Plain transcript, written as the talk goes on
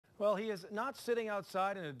Well, he is not sitting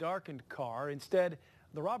outside in a darkened car. Instead,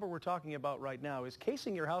 the robber we're talking about right now is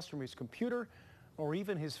casing your house from his computer or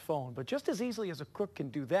even his phone. But just as easily as a crook can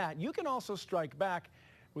do that, you can also strike back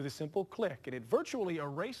with a simple click, and it virtually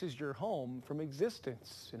erases your home from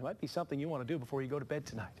existence. And it might be something you want to do before you go to bed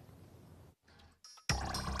tonight.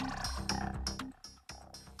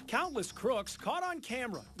 Countless crooks caught on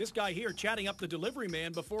camera. This guy here chatting up the delivery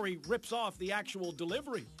man before he rips off the actual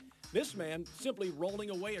delivery. This man simply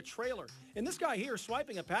rolling away a trailer. And this guy here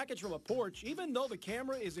swiping a package from a porch even though the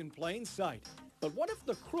camera is in plain sight. But what if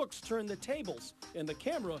the crooks turned the tables and the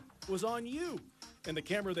camera was on you? And the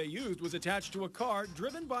camera they used was attached to a car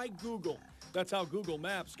driven by Google. That's how Google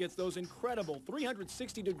Maps gets those incredible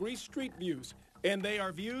 360-degree street views. And they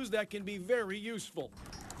are views that can be very useful.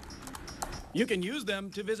 You can use them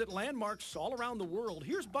to visit landmarks all around the world.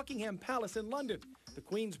 Here's Buckingham Palace in London, the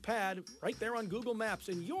Queen's Pad right there on Google Maps,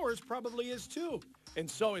 and yours probably is too.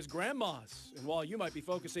 And so is Grandma's. And while you might be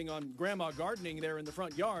focusing on Grandma gardening there in the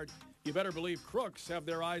front yard, you better believe crooks have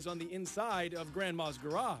their eyes on the inside of Grandma's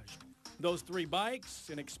garage. Those 3 bikes,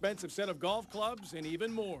 an expensive set of golf clubs, and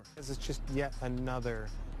even more. It's just yet another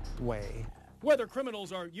way. Whether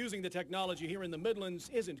criminals are using the technology here in the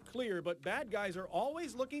Midlands isn't clear, but bad guys are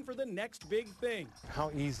always looking for the next big thing.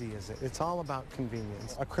 How easy is it? It's all about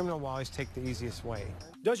convenience. A criminal will always take the easiest way.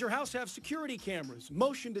 Does your house have security cameras,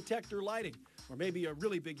 motion detector lighting, or maybe a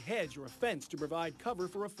really big hedge or a fence to provide cover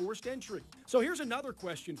for a forced entry? So here's another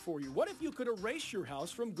question for you. What if you could erase your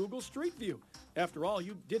house from Google Street View? After all,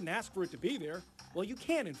 you didn't ask for it to be there. Well, you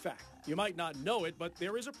can, in fact. You might not know it, but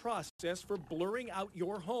there is a process for blurring out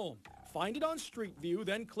your home. Find it on Street View,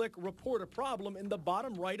 then click Report a Problem in the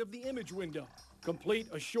bottom right of the image window. Complete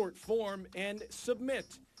a short form and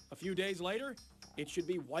submit. A few days later, it should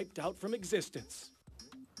be wiped out from existence.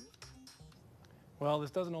 Well,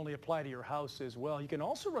 this doesn't only apply to your house as well. You can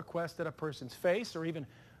also request that a person's face or even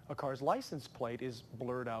a car's license plate is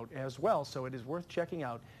blurred out as well. So it is worth checking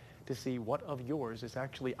out to see what of yours is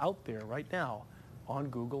actually out there right now on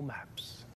Google Maps.